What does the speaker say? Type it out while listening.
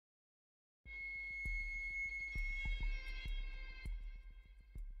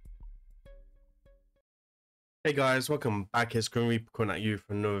Hey guys, welcome back. It's grimreaper coming at you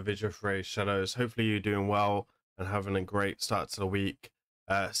from another video for Raidshadowlegends. Hopefully you're doing well and having a great start to the week.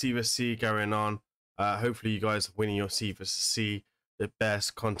 C vs C going on. Hopefully you guys are winning your C vs C, the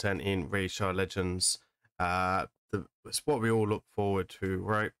best content in Raidshadowlegends. It's what we all look forward to,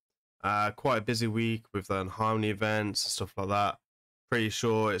 right? Quite a busy week with the Harmony events and stuff like that. Pretty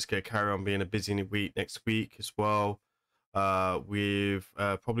sure it's going to carry on being a busy week next week as well. With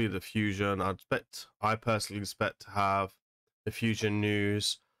probably the fusion. I personally expect to have the fusion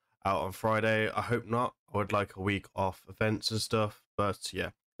news out on Friday. I hope not. I would like a week off events and stuff. But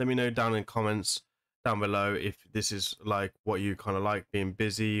yeah, let me know down in comments down below if this is like what you kind of like, being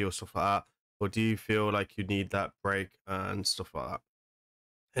busy or stuff like that, or do you feel like you need that break and stuff like that.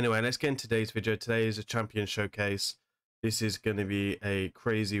 Anyway, let's get into today's video. Today is a champion showcase. This is going to be a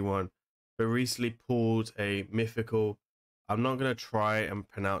crazy one. We recently pulled a mythical. I'm not going to try and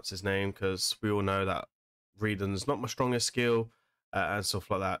pronounce his name because we all know that reading is not my strongest skill and stuff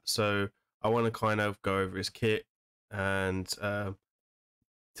like that. So I want to kind of go over his kit. And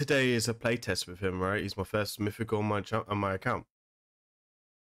today is a playtest with him, right? He's my first mythical on my account.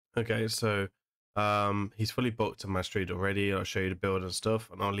 Okay, so he's fully booked to mastery already. I'll show you the build and stuff,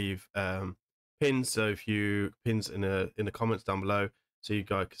 and I'll leave pins. So if you pins in the comments down below, so you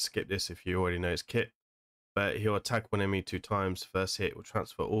guys can skip this if you already know his kit. But he'll attack one enemy 2 times. First hit will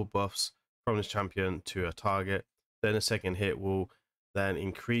transfer all buffs from his champion to a target. Then a second hit will then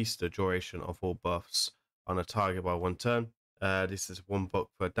increase the duration of all buffs on a target by 1 turn. This is 1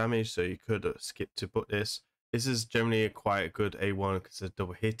 book per damage, so you could skip to book this. This is generally quite a good A1 because it's a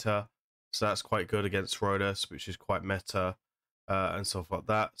double hitter, so that's quite good against Rhodas, which is quite meta and stuff like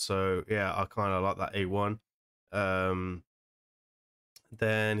that. So yeah, I kind of like that A1.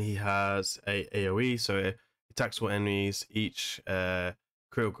 Then he has a AoE, so it attacks all enemies. Each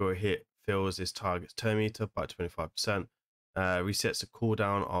critical hit fills his target's turn meter by 25%. Resets the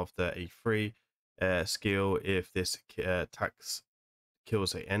cooldown of the A3 skill if this attacks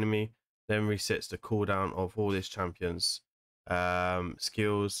kills an enemy. Then resets the cooldown of all this champion's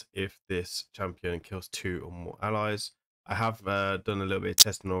skills if this champion kills 2 or more allies. I have done a little bit of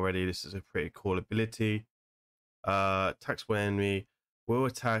testing already. This is a pretty cool ability. Attacks one enemy will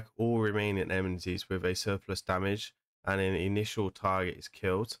attack all remaining enemies with a surplus damage and an initial target is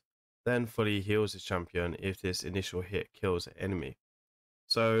killed. Then fully heals his champion if this initial hit kills an enemy.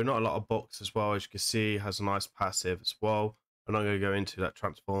 So not a lot of books as well, as you can see. Has a nice passive as well. I'm not going to go into that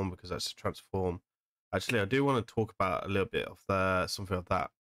transform because that's a transform. Actually, I do want to talk about a little bit of something of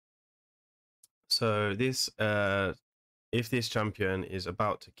that. So this if this champion is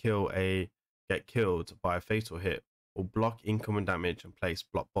about to get killed by a fatal hit, will block incoming damage and place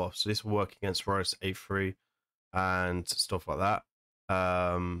block buff. So this will work against Rose A3 and stuff like that.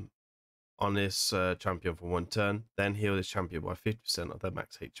 On this champion for 1 turn, then heal this champion by 50% of their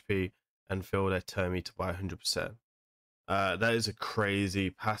max HP and fill their turn meter by 100%. That is a crazy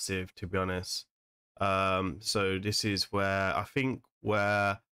passive, to be honest. So this is where I think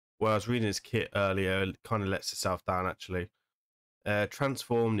where I was reading his kit earlier, it kind of lets itself down actually.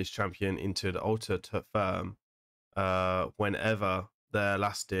 Transform this champion into the altered firm whenever their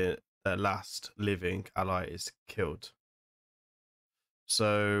last living ally is killed.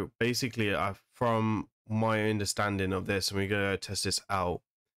 So basically, from my understanding of this, and we're going to test this out,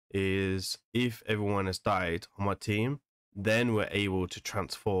 is if everyone has died on my team, then we're able to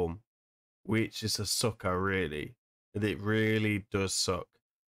transform, which is a sucker, really. It really does suck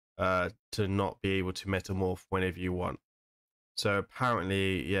to not be able to metamorph whenever you want. So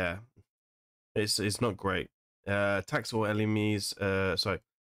apparently, yeah, it's not great. Attacks all enemies.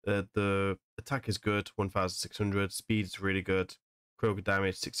 The attack is good, 1,600. Speed is really good. Critical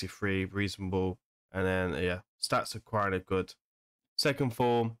damage 63, reasonable. And then yeah, stats are quite good. Second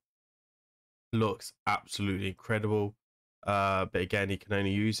form looks absolutely incredible. But again, he can only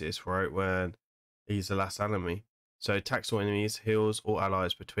use this right when he's the last enemy. So attacks all enemies, heals all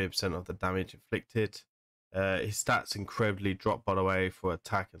allies for 20% of the damage inflicted. His stats incredibly drop, by the way, for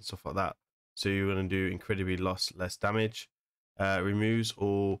attack and stuff like that. So you're going to do incredibly less damage. Removes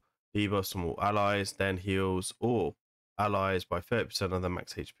all debuffs from all allies, then heals all allies by 30% of their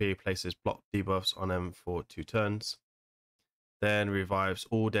max HP. Places block debuffs on them for 2 turns. Then revives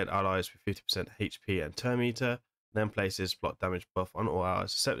all dead allies with 50% HP and turn meter. Then places block damage buff on all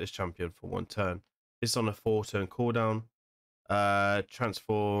allies except this champion for 1 turn. This is on a 4-turn cooldown.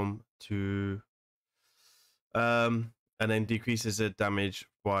 Transform to and then decreases the damage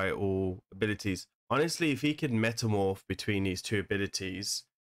by all abilities. Honestly, if he can metamorph between these two abilities,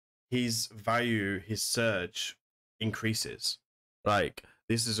 his value, his surge increases. Like,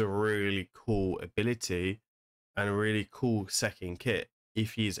 this is a really cool ability and a really cool second kit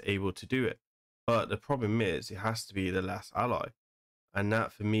if he's able to do it. But the problem is, it has to be the last ally, and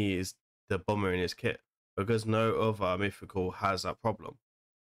that for me is the bomber in his kit, because no other mythical has that problem.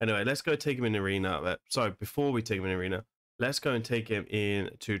 Anyway, let's go take him in arena. Sorry, before we take him in arena, let's go and take him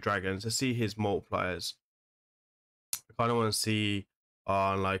in to dragons to see his multipliers. I kind of want to see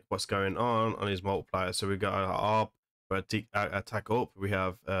on like what's going on his multiplier. So we got our ARP, attack up. We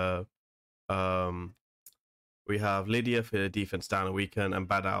have Lydia for the defense down and weaken, and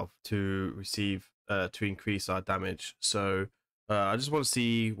Bad Alf to receive to increase our damage. So I just want to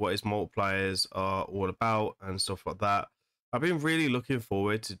see what his multipliers are all about and stuff like that. I've been really looking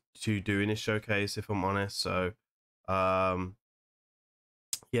forward to doing this showcase, if I'm honest. So yeah,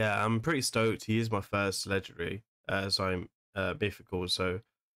 I'm pretty stoked. He is my first legendary as I'm mythical. So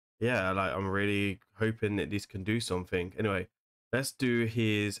yeah, like I'm really hoping that this can do something. Anyway, let's do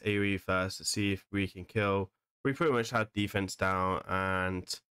his AoE first to see if we can kill. We pretty much had defense down and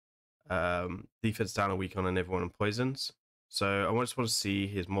a weak on everyone and poisons. So I just want to see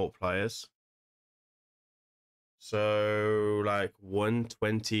his multipliers. So like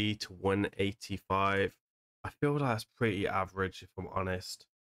 120 to 185. I feel that's pretty average, if I'm honest.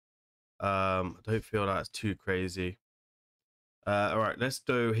 I don't feel that's too crazy. All right, let's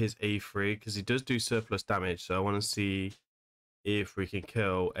do his A3 because he does do surplus damage. So I want to see if we can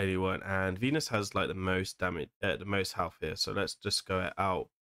kill anyone. And Venus has like the most damage, the most health here. So let's just go out,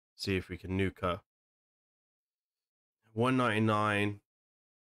 see if we can nuke her. 199.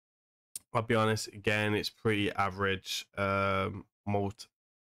 I'll be honest, again, it's pretty average. It's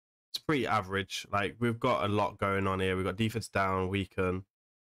pretty average. Like we've got a lot going on here. We've got defense down, weaken.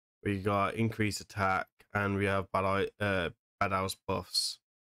 We got increased attack, and we have bad house buffs.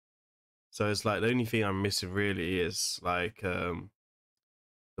 So it's like the only thing I'm missing really is like the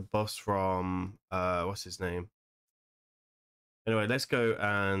boss from what's his name? Anyway, let's go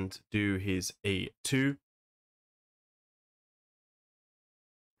and do his A2.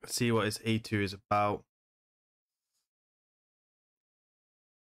 See what his A2 is about.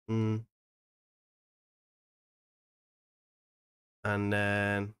 And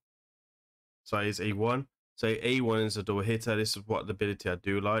then so his A1. So A1 is a double hitter. This is what the ability I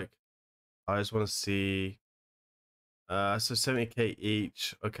do like. I just want to see so 70k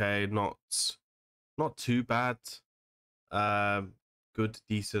each. Okay, not too bad. Good,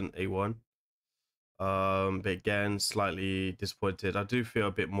 decent A1. But again, slightly disappointed. I do feel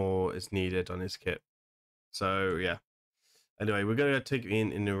a bit more is needed on his kit. So yeah. Anyway, we're gonna take it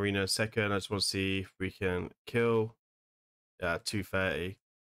in the arena in a second. I just want to see if we can kill. Yeah, 230.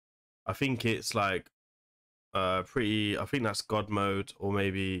 I think it's like pretty. I think that's God mode or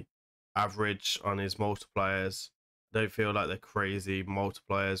maybe average on his multipliers. I don't feel like they're crazy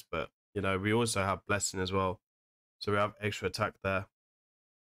multipliers, but you know we also have blessing as well, so we have extra attack there.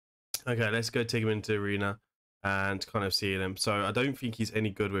 Okay, let's go take him into the arena and kind of see him. So I don't think he's any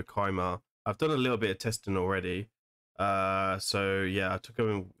good with Kaimar. I've done a little bit of testing already. So yeah, I took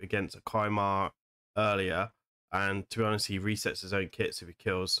him against a Kaimar earlier, and to be honest, he resets his own kits if he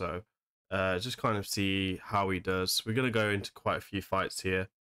kills. So just kind of see how he does. We're gonna go into quite a few fights here.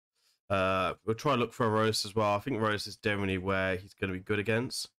 We'll try to look for a Rose as well. I think Rose is definitely where he's gonna be good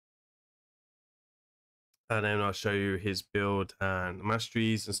against. And then I'll show you his build and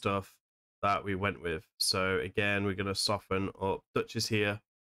masteries and stuff that we went with. So again, we're going to soften up Duchess here.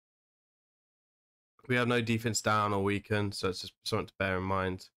 We have no defense down or weaken, so it's just something to bear in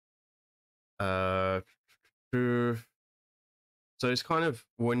mind. So it's kind of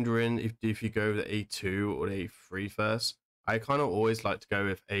wondering if you go with the A2 or the A3 first. I kind of always like to go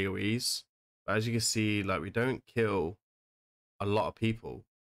with AoEs, but as you can see, like we don't kill a lot of people.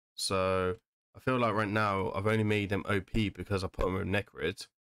 So I feel like right now I've only made them OP because I put them with Necrid,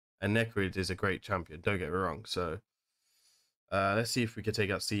 and Necrid is a great champion, don't get me wrong. So let's see if we can take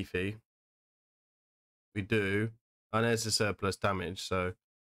out Sifi. We do, and there's the surplus damage. So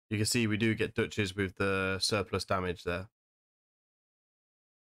you can see we do get Duchess with the surplus damage there.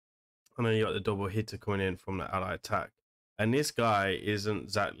 And then you got the double hitter coming in from the ally attack. And this guy isn't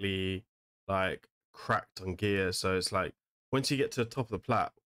exactly like cracked on gear. So it's like once you get to the top of the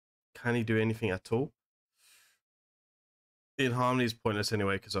plat, can he do anything at all? In Harmony is pointless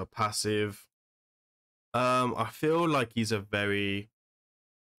anyway because of passive. I feel like he's a very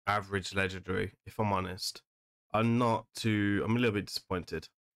average legendary, if I'm honest. I'm a little bit disappointed.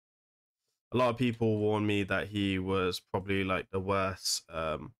 A lot of people warned me that he was probably like the worst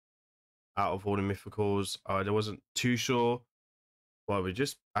out of all the mythicals. I wasn't too sure. Well, we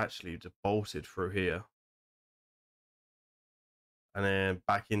just bolted through here. And then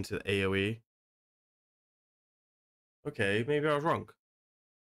back into the AoE. Okay, maybe I was wrong.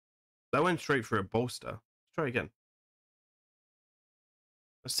 That went straight for a bolster. Let's try again.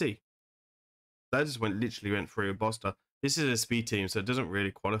 Let's see. That just literally went through a bolster. This is a speed team, so it doesn't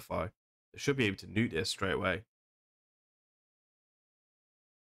really qualify. They should be able to nuke this straight away.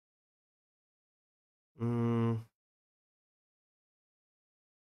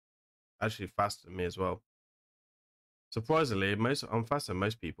 Actually faster than me as well. Surprisingly, I'm faster than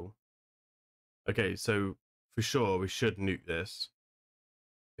most people. Okay, so for sure we should nuke this.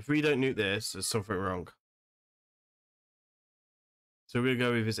 If we don't nuke this, there's something wrong. So we're gonna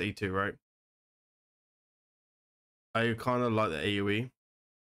go with this A2, right? I kind of like the AoE.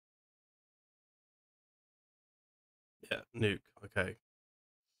 Yeah, nuke. Okay.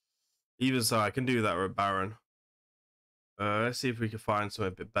 Even so, I can do that with Baron. Let's see if we can find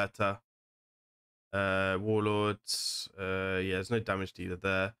something a bit better. Warlords. Yeah, there's no damage to either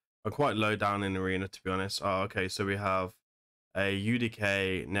there. I'm quite low down in arena, to be honest. Oh, okay. So we have a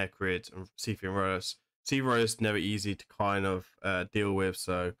UDK, Necrid, and Sifi and Rose. Rose never easy to kind of deal with,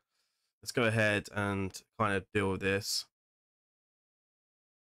 so let's go ahead and kind of deal with this.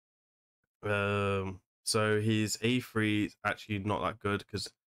 So his A3 is actually not that good because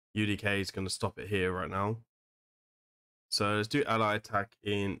UDK is going to stop it here right now. So let's do ally attack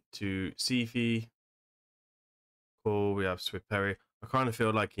into Sifi. Cool, we have Swift Parry. I kind of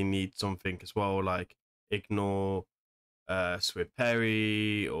feel like he needs something as well, like ignore Swift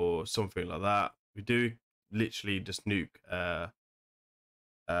Parry or something like that. We do literally just nuke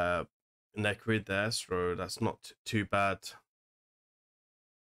Necrid there, so that's not too bad.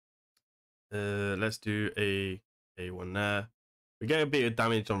 Let's do a one there. We get a bit of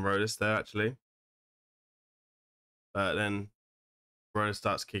damage on Rhodas there actually, but then Rhodas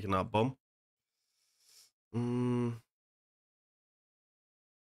starts kicking our bum. And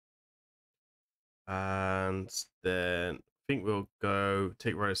then I think we'll go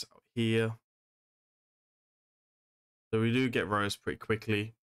take Rhodas out here. So we do get Rhodas pretty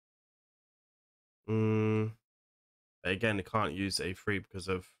quickly. But again, I can't use A3 because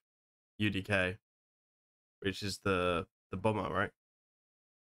of UDK, which is the bomber, right?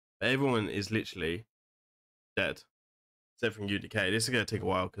 Everyone is literally dead except from UDK. This is going to take a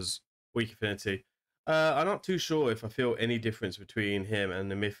while because weak affinity. I'm not too sure if I feel any difference between him and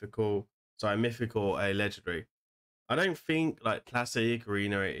the mythical. Sorry, mythical, a legendary. I don't think like classic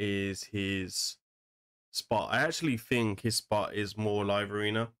arena is his spot. I actually think his spot is more live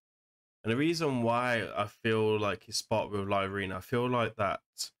arena. And the reason why I feel like his spot with live arena, I feel like that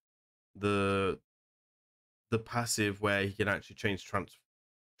the passive where he can actually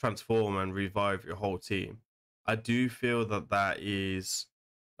transform and revive your whole team. I do feel that that is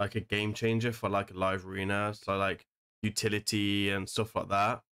like a game changer for like a live arena, so like utility and stuff like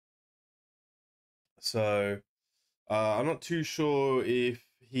that. So I'm not too sure if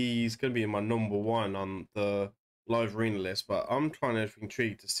he's going to be my number one on the live arena list, but I'm kind of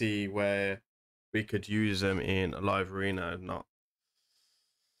intrigued to see where we could use him in a live arena or not.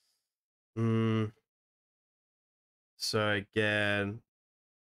 So again,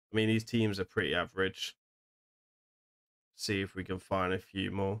 I mean, these teams are pretty average. See if we can find a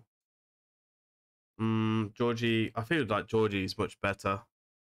few more. Georgie, I feel like Georgie is much better.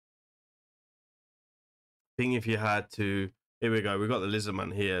 I think if you had to, here we go. We got the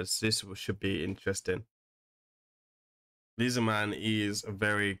Lizardman here. So this should be interesting. Lizardman is a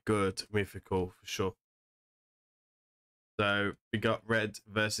very good mythical for sure. So we got red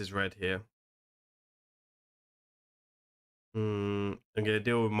versus red here. I'm gonna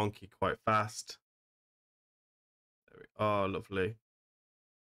deal with monkey quite fast. There we are, lovely.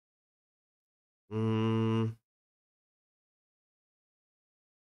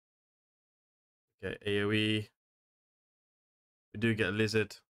 Okay, AoE. We do get a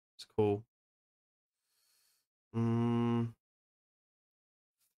lizard. It's cool. We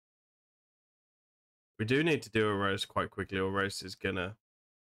do need to do a roast quite quickly, or roast is gonna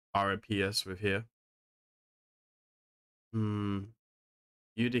RIP us with here.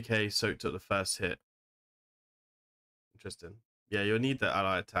 UDK soaked up the first hit. Interesting. Yeah, you'll need the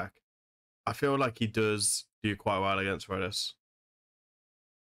ally attack. I feel like he does do quite well against Rhodas.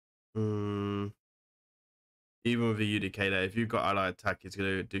 Even with the UDK there, if you've got ally attack, he's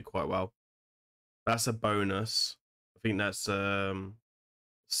gonna do quite well. That's a bonus. I think that's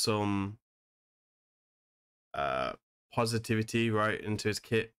some positivity right into his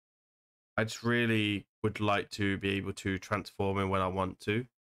kit. I just really would like to be able to transform him when I want to.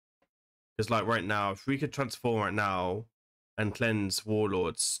 Because like right now, if we could transform right now and cleanse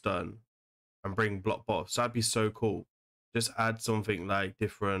Warlord's stun and bring block buffs, that'd be so cool. Just add something like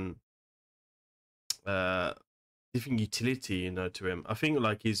different different utility, you know, to him. I think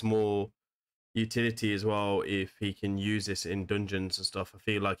like he's more utility as well if he can use this in dungeons and stuff. I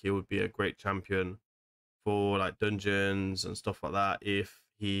feel like he would be a great champion for like dungeons and stuff like that if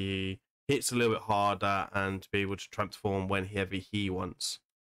he hits a little bit harder and to be able to transform whenever he wants,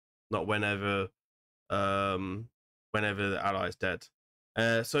 not um whenever the ally is dead.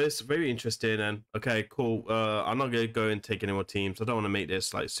 So it's very interesting. And okay, cool. I'm not gonna go and take any more teams. I don't want to make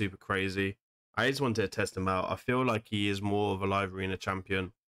this like super crazy. I just wanted to test him out. I feel like he is more of a live arena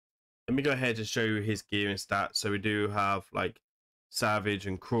champion. Let me go ahead and show you his gear and stats. So we do have like Savage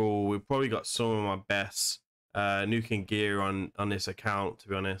and Cruel. We've probably got some of my best nuking gear on this account, to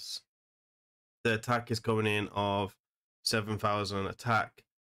be honest. The attack is coming in of 7,000 attack.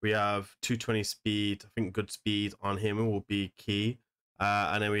 We have 220 speed. I think good speed on him will be key.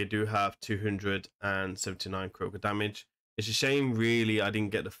 And then we do have 279 critical damage. It's a shame, really, I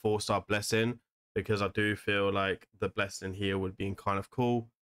didn't get the 4-star blessing because I do feel like the blessing here would be kind of cool.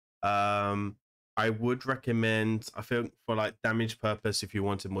 I would recommend, I think for like damage purpose, if you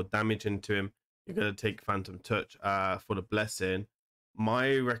wanted more damage into him, you're going to take Phantom Touch for the blessing.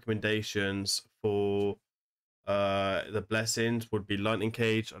 My recommendations for the blessings would be Lightning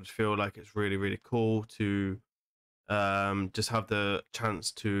Cage. I just feel like it's really, really cool to just have the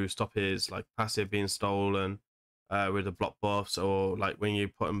chance to stop his like passive being stolen with the block buffs, or like when you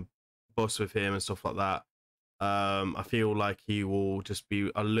put him buffs with him and stuff like that. I feel like he will just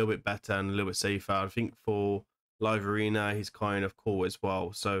be a little bit better and a little bit safer. I think for live arena, he's kind of cool as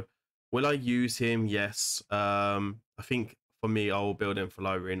well. So will I use him? Yes. I think for me, I will build him for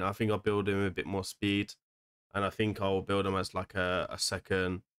live arena. I think I'll build him a bit more speed, and I think I'll build him as like a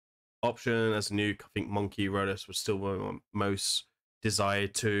second option as a nuke. I think Monkey Rodus was still one of my most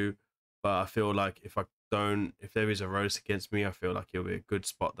desired to, but I feel like if there is a Rodus against me, I feel like he'll be a good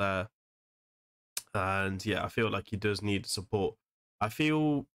spot there. And yeah, I feel like he does need support. I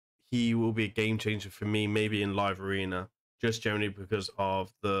feel he will be a game changer for me, maybe in live arena, just generally because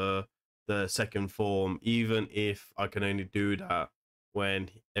of the second form, even if I can only do that when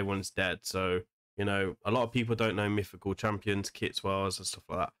everyone's dead. So, you know, a lot of people don't know mythical champions, kit wells and stuff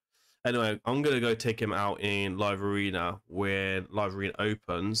like that. Anyway, I'm gonna go take him out in live arena when live arena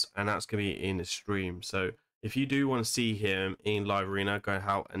opens, and that's gonna be in the stream. So if you do want to see him in live arena, go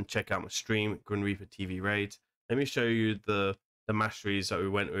out and check out my stream, Grimreaper TV Raid. Let me show you the masteries that we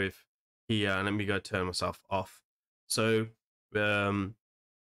went with here, and let me go turn myself off. So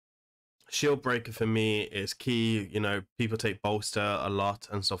shield breaker for me is key. You know, people take bolster a lot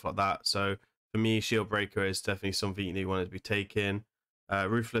and stuff like that. So for me, shield breaker is definitely something you want to be taking.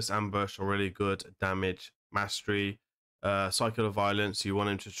 Ruthless ambush are really good damage. Mastery, cycle of violence. You want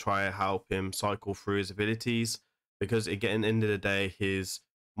him to try to help him cycle through his abilities, because again, at the end of the day, his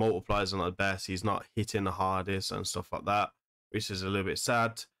multipliers are not the best. He's not hitting the hardest and stuff like that, which is a little bit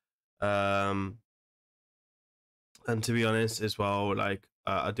sad. And to be honest as well, like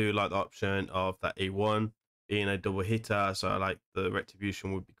I do like the option of that A1 being a double hitter, so I like the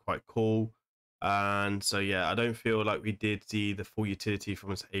retribution would be quite cool. And so yeah, I don't feel like we did see the full utility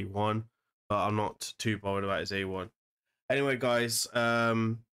from his A1, but I'm not too bothered about his A1. Anyway, guys,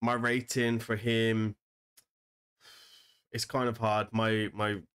 my rating for him, it's kind of hard. My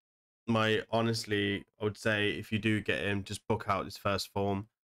honestly, I would say if you do get him, just book out his first form.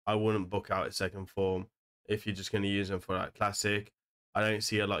 I wouldn't book out his second form if you're just going to use him for like classic. I don't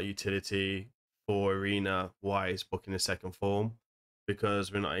see a lot of utility for arena wise booking his second form,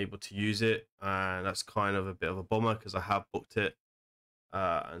 because we're not able to use it, and that's kind of a bit of a bummer because I have booked it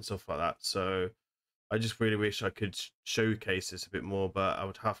and stuff like that. So I just really wish I could showcase this a bit more, but I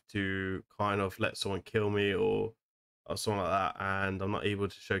would have to kind of let someone kill me or something like that, and I'm not able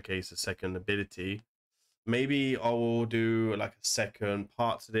to showcase the second ability. Maybe I will do like a second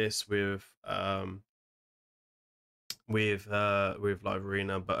part to this with live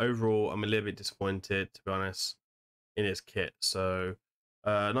arena, but overall I'm a little bit disappointed, to be honest, in his kit. So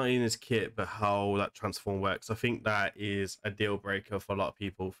not in his kit, but how that transform works. I think that is a deal breaker for a lot of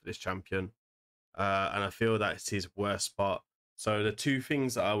people for this champion, and I feel that's his worst spot. So the two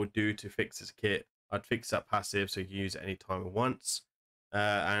things that I would do to fix his kit, I'd fix that passive so you can use it anytime at once.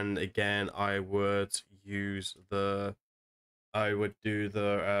 And again, I would do the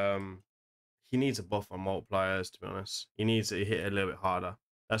he needs a buff on multipliers, to be honest. He needs to hit a little bit harder.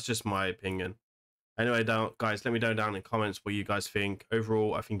 That's just my opinion. Anyway, guys, let me know down in the comments what you guys think.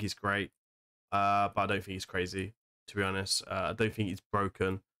 Overall, I think he's great, but I don't think he's crazy, to be honest. I don't think he's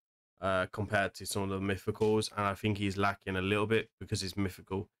broken compared to some of the mythicals, and I think he's lacking a little bit because he's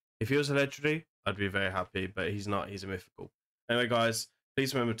mythical. If he was a legendary, I'd be very happy, but he's not. He's a mythical. Anyway, guys,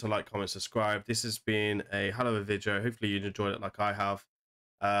 Please remember to like, comment, subscribe. This has been a hell of a video. Hopefully you enjoyed it like I have.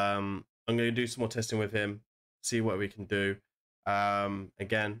 I'm going to do some more testing with him, see what we can do.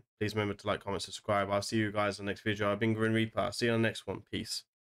 Again, please remember to like, comment, subscribe. I'll see you guys in the next video. I've been Grim Reaper. See you on the next one. Peace.